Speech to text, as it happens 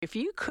If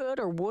you could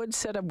or would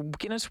set a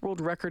Guinness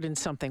World Record in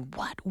something,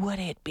 what would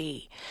it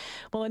be?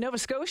 Well, a Nova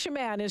Scotia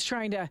man is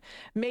trying to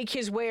make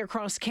his way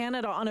across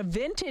Canada on a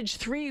vintage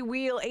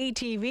three-wheel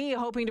ATV,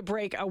 hoping to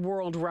break a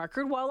world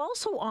record while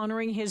also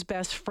honoring his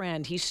best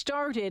friend. He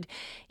started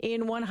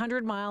in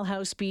 100 Mile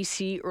House,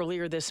 BC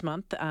earlier this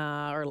month,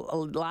 or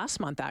last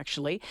month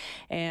actually,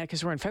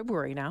 because we're in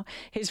February now.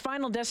 His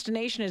final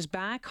destination is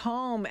back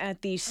home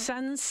at the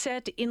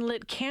Sunset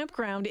Inlet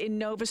Campground in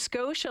Nova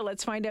Scotia.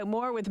 Let's find out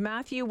more with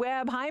Matthew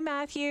Webb. Hi,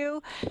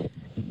 Matthew.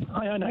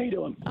 Hi, Ann. How you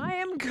doing? I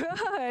am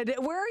good.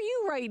 Where are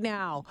you right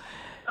now?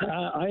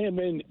 I am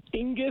in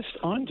Ingus,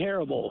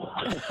 Ontario.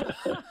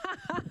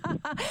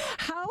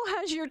 How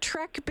has your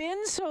trek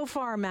been so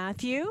far,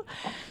 Matthew?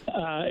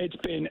 It's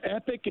been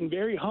epic and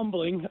very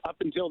humbling up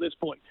until this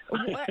point.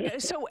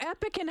 So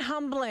epic and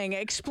humbling.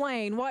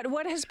 Explain.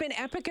 What has been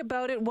epic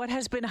about it? What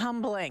has been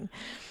humbling?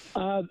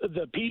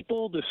 The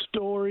people, the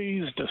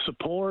stories, the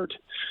support,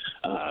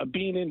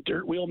 being in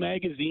Dirt Wheel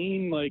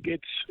magazine,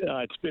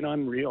 it's been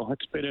unreal.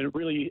 It's been a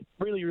really,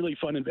 really, really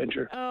fun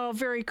adventure. Oh,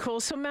 very cool.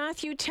 So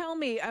Matthew, tell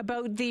me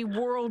about the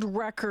world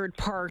record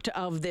part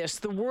of this.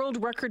 The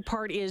world record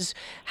part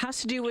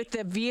has to do with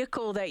the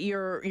vehicle that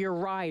you're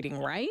riding,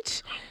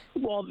 right?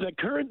 Well, the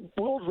current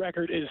world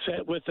record is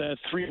set with a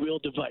three-wheel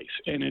device,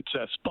 and it's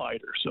a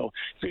Spider. So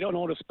if you don't know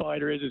what a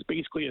Spider is, it's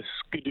basically a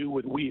Skidoo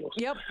with wheels.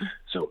 Yep.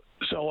 So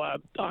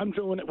I'm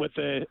doing it with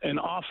an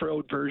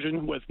off-road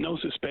version with no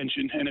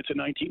suspension, and it's a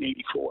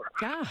 1984.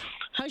 Ah,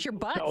 how's your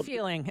butt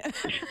feeling?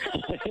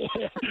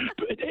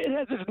 It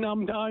has its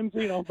numb times,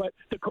 but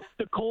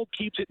the cold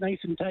keeps it nice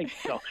and tight.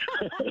 So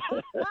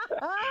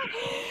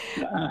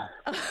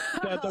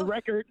the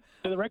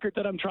record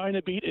that I'm trying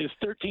to beat is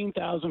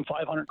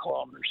 13,500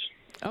 kilometers.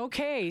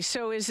 Okay,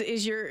 so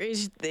is your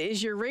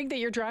rig that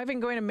you're driving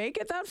going to make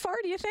it that far,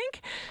 do you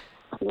think?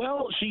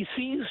 Well, she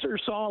seized her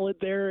solid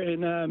there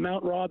in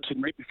Mount Robson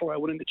right before I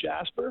went into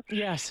Jasper.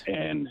 Yes.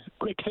 And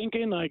quick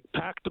thinking, I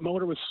packed the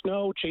motor with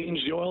snow,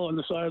 changed the oil on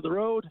the side of the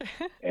road,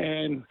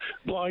 and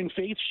blind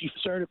faith, she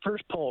started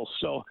first pulse.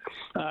 So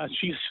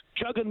she's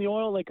chugging the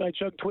oil like I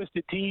chug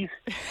Twisted Teas,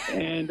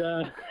 and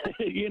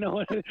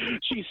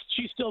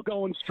she's still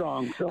going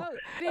strong. So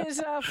it is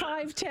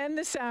 5:10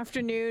 this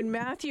afternoon.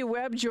 Matthew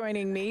Webb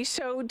joining me.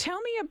 So tell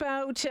me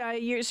about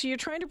you're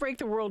trying to break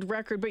the world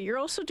record, but you're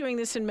also doing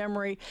this in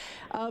memory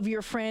of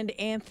your friend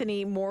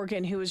Anthony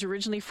Morgan, who is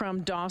originally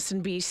from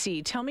Dawson,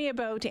 BC. Tell me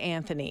about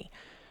Anthony.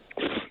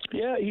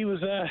 Yeah, he was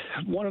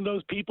one of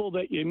those people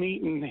that you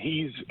meet and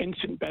he's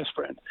instant best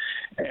friend.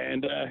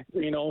 And,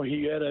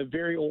 he had a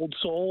very old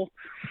soul.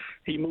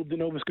 He moved to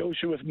Nova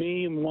Scotia with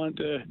me and wanted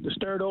to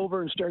start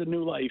over and start a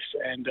new life.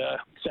 And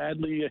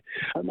sadly,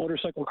 a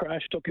motorcycle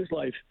crash took his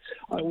life.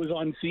 I was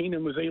on scene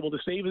and was able to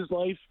save his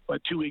life,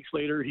 but 2 weeks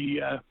later,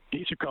 he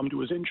succumbed to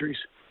his injuries.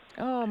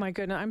 Oh, my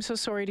goodness. I'm so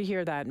sorry to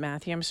hear that,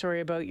 Matthew. I'm sorry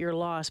about your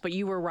loss. But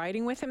you were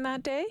riding with him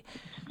that day?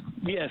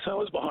 Yes, I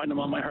was behind him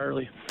on my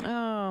Harley.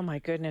 Oh, my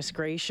goodness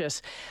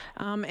gracious.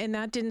 And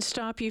that didn't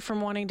stop you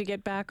from wanting to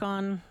get back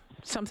on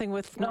something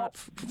with not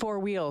four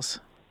wheels?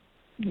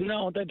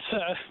 No, that's,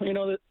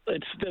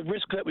 it's the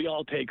risk that we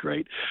all take,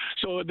 right?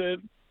 So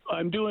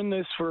I'm doing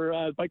this for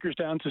Bikers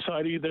Down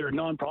Society. They're a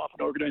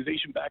nonprofit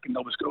organization back in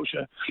Nova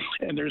Scotia,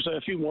 and there's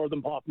a few more of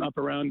them popping up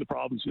around the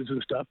provinces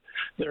and stuff.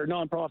 They're a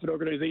nonprofit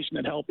organization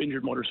that help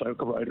injured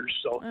motorcycle riders.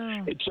 So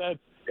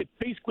it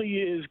basically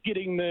is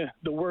getting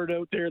the word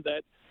out there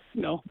that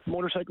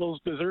motorcycles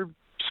deserve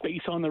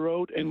space on the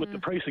road, and with the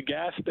price of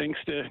gas, thanks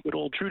to good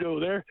old Trudeau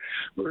there,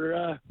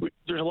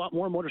 there's a lot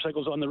more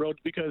motorcycles on the road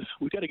because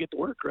we got to get to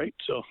work, right?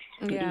 So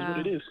it is what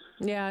it is.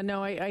 Yeah,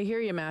 no, I hear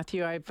you,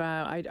 Matthew.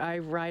 I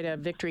ride a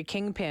Victory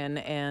Kingpin,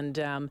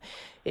 and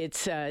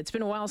it's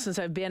been a while since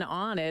I've been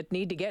on it.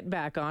 Need to get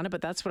back on it, but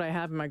that's what I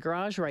have in my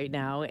garage right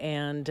now.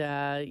 And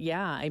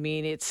I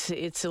mean, it's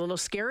a little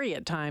scary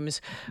at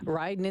times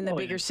riding in the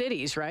bigger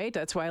cities, right?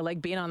 That's why I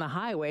like being on the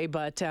highway,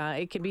 but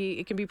it can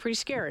be pretty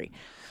scary.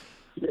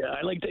 Yeah,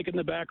 I like taking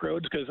the back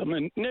roads because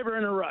I'm never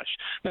in a rush.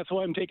 That's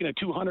why I'm taking a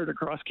 200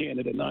 across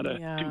Canada, not a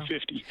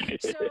 250.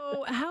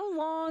 So how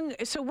long?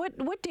 So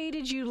what day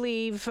did you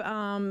leave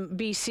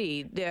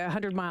BC, the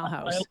 100 Mile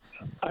House?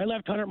 I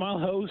left 100 Mile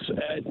House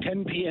at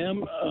 10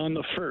 p.m. on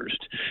the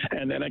 1st,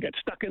 and then I got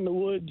stuck in the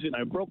woods and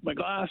I broke my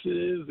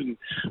glasses, and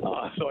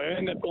so I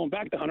ended up going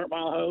back to 100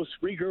 Mile House,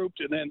 regrouped,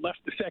 and then left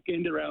the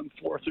second around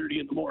 4:30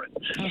 in the morning.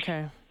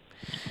 Okay.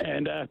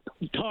 And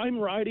time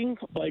riding,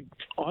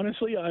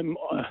 honestly, I'm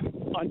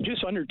on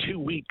just under 2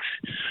 weeks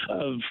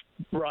of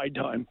ride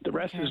time. The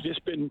rest has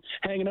just been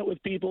hanging out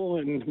with people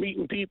and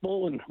meeting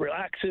people and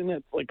relaxing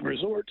at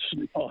resorts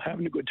and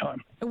having a good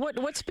time.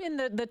 What's been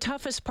the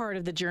toughest part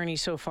of the journey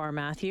so far,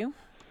 Matthew?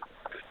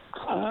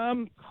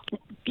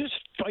 Just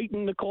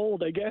fighting the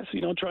cold, I guess,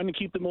 trying to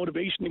keep the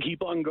motivation to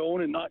keep on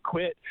going and not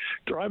quit.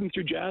 Driving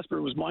through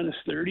Jasper was minus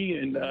 30,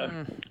 and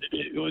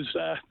it was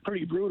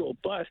pretty brutal.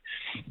 But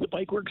the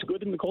bike works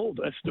good in the cold.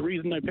 That's the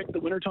reason I picked the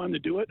wintertime to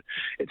do it.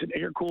 It's an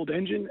air-cooled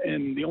engine,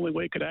 and the only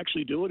way it could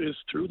actually do it is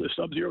through the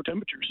sub-zero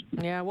temperatures.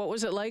 Yeah, what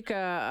was it like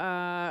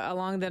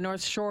along the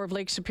north shore of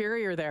Lake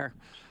Superior there?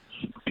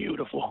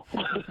 Beautiful.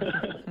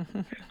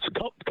 A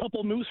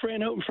couple moose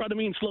ran out in front of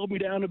me and slowed me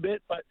down a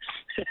bit, but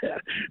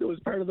it was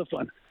part of the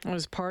fun. It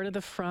was part of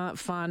the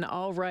fun.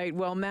 All right.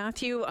 Well,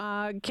 Matthew,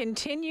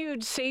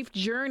 continued safe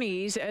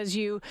journeys as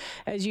you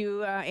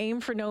aim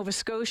for Nova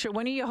Scotia.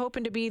 When are you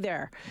hoping to be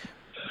there?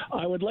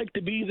 I would like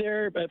to be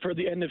there for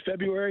the end of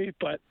February,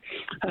 but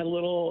had a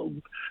little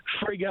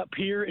frig up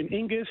here in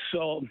Ingus,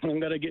 so I'm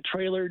going to get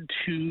trailered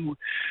to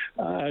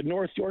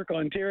North York,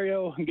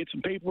 Ontario, and get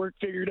some paperwork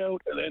figured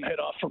out, and then head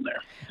off from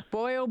there.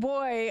 Boy, oh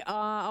boy.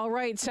 All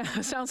right.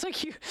 Sounds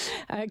like you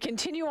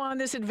continue on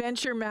this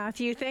adventure,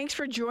 Matthew. Thanks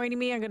for joining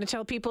me. I'm going to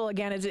tell people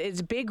again,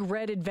 it's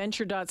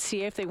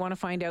bigredadventure.ca if they want to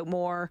find out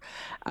more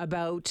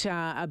about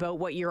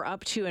what you're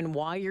up to and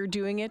why you're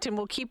doing it, and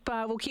we'll keep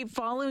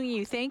following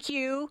you. Thank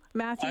you,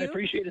 Matthew. I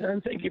appreciate it,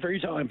 and thank you for your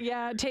time.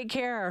 Yeah, take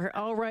care.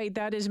 All right,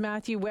 that is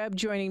Matthew Webb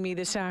joining me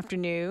this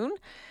afternoon.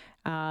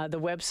 The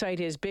website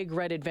is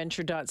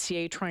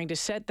bigredadventure.ca, trying to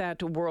set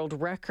that world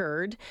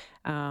record,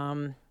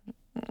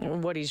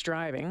 what he's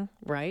driving,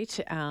 right?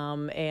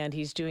 And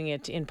he's doing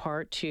it in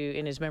part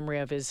in his memory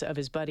of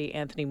his buddy,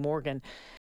 Anthony Morgan.